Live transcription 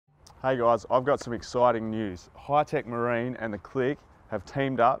Hey guys, I've got some exciting news. Hitech Marine and the Klique have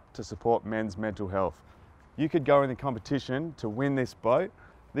teamed up to support men's mental health. You could go in the competition to win this boat.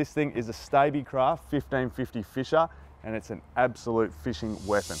 This thing is a Stabicraft 1550 Fisher and it's an absolute fishing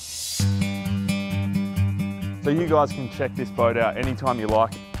weapon. So you guys can check this boat out anytime you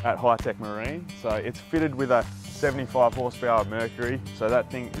like at Hitech Marine. So it's fitted with a 75 horsepower Mercury, so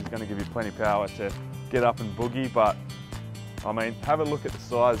that thing is going to give you plenty of power to get up and boogie. But I mean, have a look at the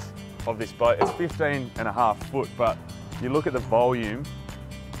size of this boat. It's 15.5 foot, but you look at the volume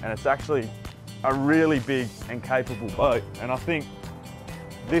and it's actually a really big and capable boat. And I think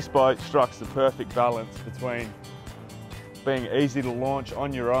this boat strikes the perfect balance between being easy to launch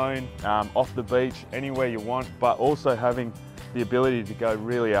on your own, off the beach, anywhere you want, but also having the ability to go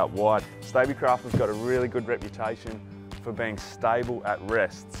really out wide. Stabicraft has got a really good reputation for being stable at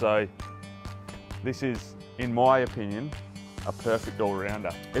rest. So this is, in my opinion, a perfect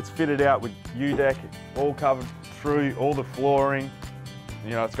all-rounder. It's fitted out with U-deck, all covered through, all the flooring.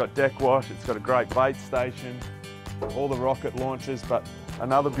 You know, it's got deck wash, it's got a great bait station, all the rocket launchers. But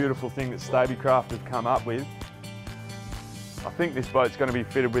another beautiful thing that Stabicraft have come up with, I think this boat's going to be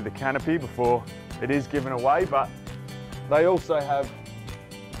fitted with a canopy before it is given away, but they also have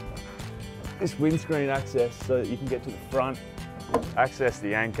this windscreen access so that you can get to the front, access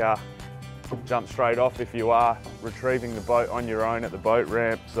the anchor, jump straight off if you are retrieving the boat on your own at the boat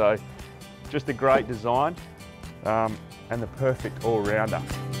ramp. So just a great design and the perfect all-rounder.